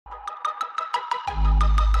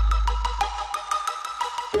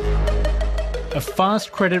A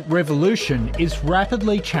fast credit revolution is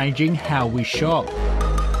rapidly changing how we shop.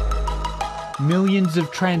 Millions of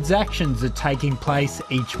transactions are taking place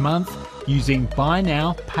each month using buy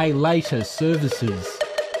now, pay later services.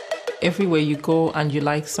 Everywhere you go and you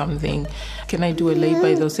like something, can I do a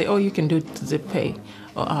lay-by? They'll say, oh, you can do it to Zip Pay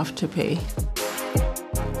or Afterpay.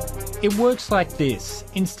 It works like this.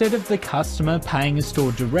 Instead of the customer paying a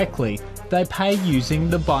store directly, they pay using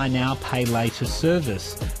the buy now, pay later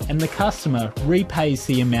service, and the customer repays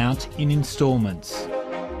the amount in instalments.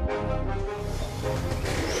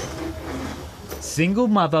 Single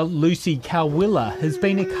mother Lucy Calwilla has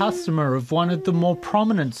been a customer of one of the more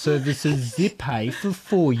prominent services, Zip Pay, for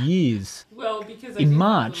 4 years. In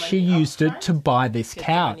March, she used it to buy this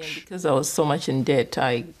couch. Because I was so much in debt,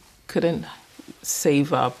 I couldn't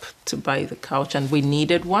save up to buy the couch, and we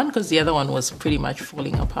needed one because the other one was pretty much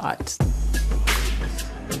falling apart.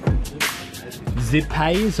 Zip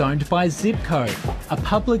Pay is owned by Zipco, a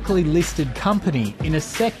publicly listed company in a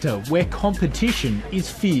sector where competition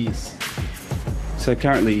is fierce. So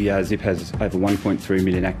currently Zip has over 1.3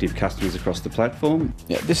 million active customers across the platform.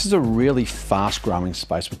 Yeah, this is a really fast growing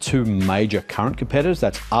space with two major current competitors.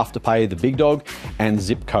 That's Afterpay, the big dog, and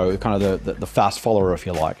Zipco, kind of the fast follower, if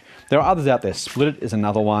you like. There are others out there. Split It is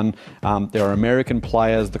another one. There are American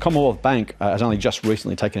players. The Commonwealth Bank has only just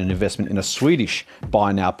recently taken an investment in a Swedish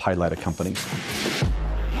buy now, pay later company.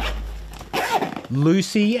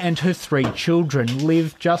 Lucy and her 3 children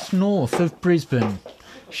live just north of Brisbane.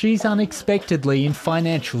 She's unexpectedly in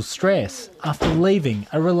financial stress after leaving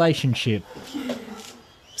a relationship.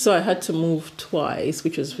 So I had to move twice,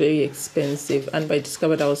 which was very expensive, and I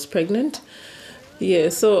discovered I was pregnant. Yeah,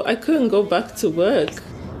 so I couldn't go back to work.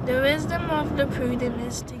 The wisdom of the prudent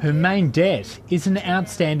is to... Her main debt is an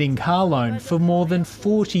outstanding car loan for more than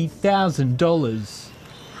 $40,000.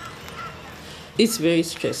 It's very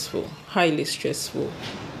stressful, highly stressful.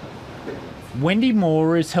 Wendy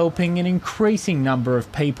Moore is helping an increasing number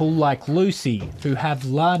of people like Lucy who have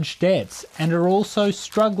large debts and are also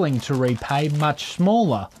struggling to repay much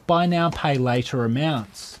smaller buy now, pay later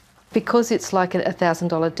amounts. Because it's like a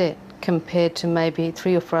 $1,000 debt compared to maybe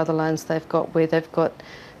 3 or 4 other loans they've got where they've got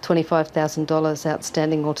 $25,000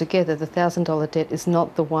 outstanding altogether, the $1,000 debt is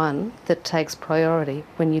not the one that takes priority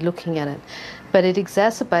when you're looking at it. But it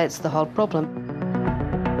exacerbates the whole problem.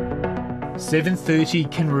 7:30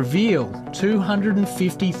 can reveal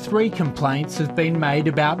 253 complaints have been made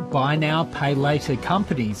about buy now, pay later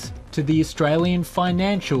companies to the Australian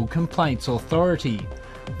Financial Complaints Authority.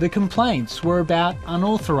 The complaints were about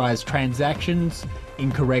unauthorised transactions,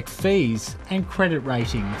 incorrect fees and credit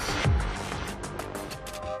ratings.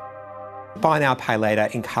 Buy now, pay later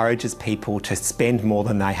encourages people to spend more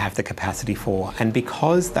than they have the capacity for, and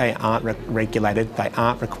because they aren't regulated, they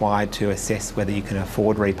aren't required to assess whether you can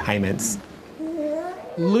afford repayments.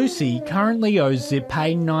 Lucy currently owes Zip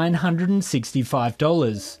Pay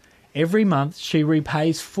 $965. Every month she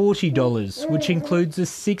repays $40, which includes a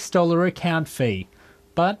 $6 account fee.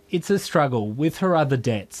 But it's a struggle with her other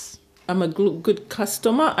debts. I'm a good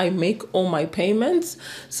customer, I make all my payments,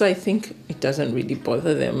 so I think it doesn't really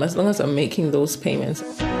bother them as long as I'm making those payments.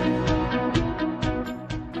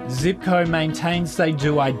 Zipco maintains they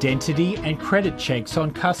do identity and credit checks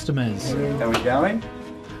on customers. Are we going?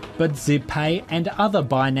 But Zip Pay and other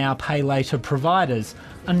buy now, pay later providers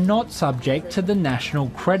are not subject to the National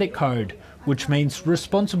Credit Code, which means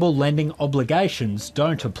responsible lending obligations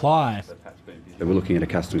don't apply. We're looking at a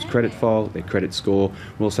customer's credit file, their credit score.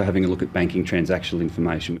 We're also having a look at banking transactional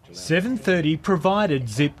information. 7:30 provided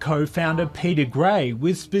Zipco founder Peter Gray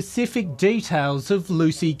with specific details of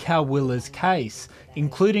Lucy Calwilla's case,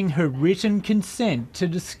 including her written consent to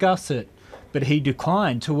discuss it. But he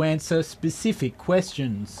declined to answer specific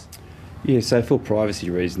questions. Yeah, so for privacy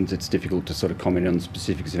reasons, it's difficult to sort of comment on the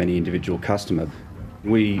specifics of any individual customer.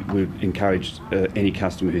 We would encourage any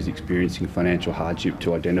customer who's experiencing financial hardship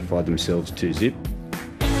to identify themselves to Zip.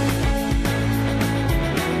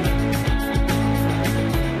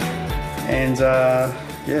 And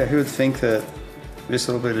yeah, who would think that this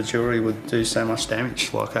little bit of jewellery would do so much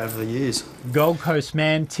damage like over the years? Gold Coast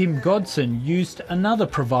man Tim Godson used another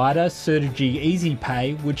provider, Certegy Easy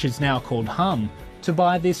Pay, which is now called Hum, to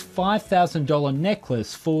buy this $5,000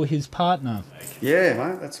 necklace for his partner. Yeah,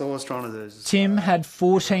 mate, that's all I was trying to do. Tim had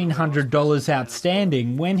 $1,400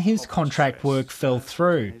 outstanding when his contract work fell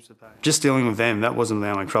through. Just dealing with them, that wasn't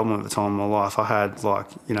the only problem at the time in my life. I had,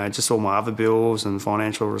 just all my other bills and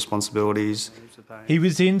financial responsibilities. He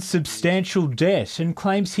was in substantial debt and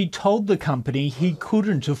claims he told the company he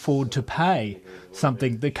couldn't afford to pay,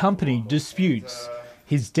 something the company disputes.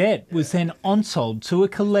 His debt was then on-sold to a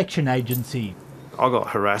collection agency. I got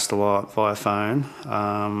harassed a lot via phone.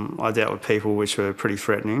 I dealt with people which were pretty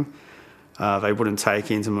threatening. They wouldn't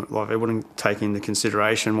take into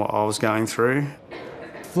consideration what I was going through.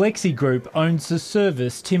 Flexi Group owns the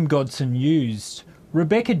service Tim Godson used.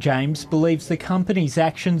 Rebecca James believes the company's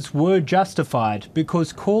actions were justified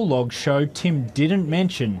because call logs showed Tim didn't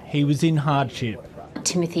mention he was in hardship.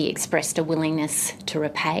 Timothy expressed a willingness to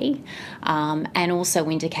repay and also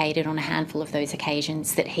indicated on a handful of those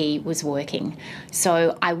occasions that he was working.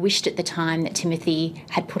 So I wished at the time that Timothy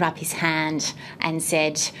had put up his hand and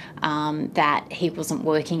said that he wasn't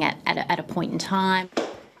working at a point in time.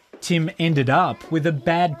 Tim ended up with a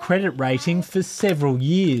bad credit rating for several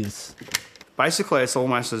years. Basically, it's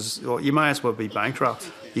almost as, you may as well be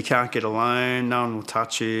bankrupt. You can't get a loan, no one will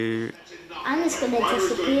touch you. I'm just going to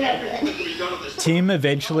disappear again. Tim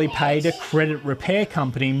eventually paid a credit repair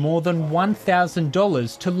company more than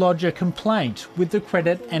 $1,000 to lodge a complaint with the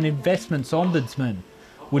Credit and Investments Ombudsman,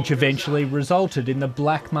 which eventually resulted in the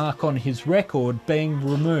black mark on his record being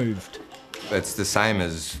removed. It's the same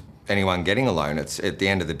as anyone getting a loan. It's at the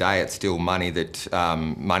end of the day, it's still money that's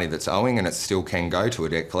owing, and it still can go to a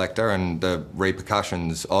debt collector, and the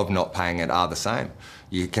repercussions of not paying it are the same.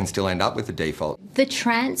 You can still end up with a default. The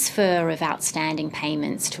transfer of outstanding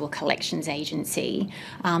payments to a collections agency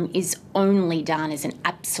is only done as an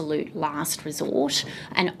absolute last resort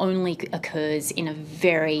and only occurs in a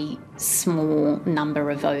very small number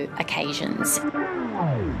of occasions.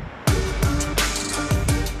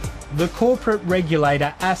 The corporate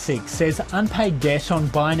regulator ASIC says unpaid debt on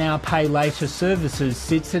buy now, pay later services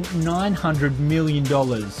sits at $900 million,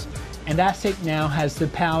 and ASIC now has the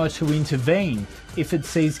power to intervene if it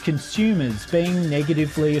sees consumers being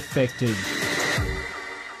negatively affected.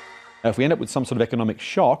 If we end up with some sort of economic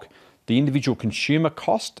shock, the individual consumer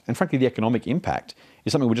cost and frankly the economic impact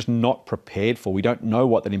is something we're just not prepared for. We don't know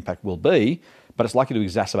what that impact will be, but it's likely to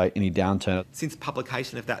exacerbate any downturn. Since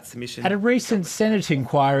publication of that submission... At a recent Senate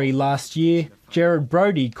inquiry last year, Gerard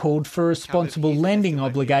Brody called for responsible lending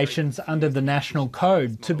obligations under the National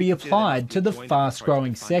Code to be applied to the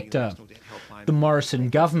fast-growing sector. The Morrison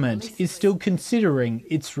government is still considering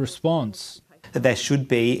its response. That there should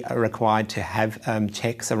be required to have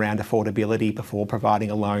checks around affordability before providing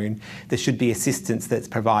a loan. There should be assistance that's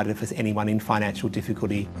provided for anyone in financial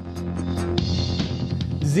difficulty.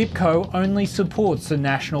 Zipco only supports the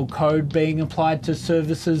National Code being applied to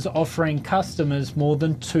services offering customers more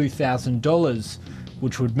than $2,000,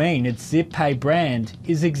 which would mean its Zip Pay brand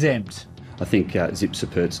is exempt. I think Zip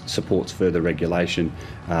supports further regulation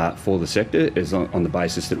for the sector as on the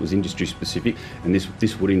basis that it was industry specific, and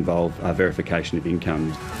this would involve verification of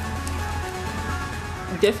income.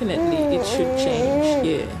 Definitely it should change,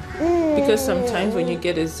 yeah. Because sometimes when you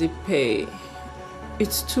get a Zip Pay,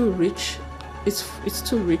 it's too rich. It's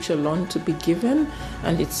too rich a loan to be given,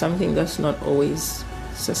 and it's something that's not always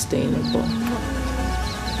sustainable.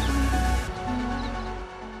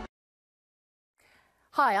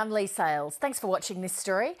 Hi, I'm Lee Sales. Thanks for watching this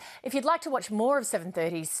story. If you'd like to watch more of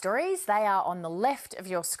 7:30's stories, they are on the left of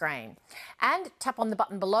your screen. And tap on the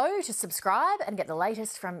button below to subscribe and get the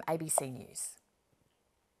latest from ABC News.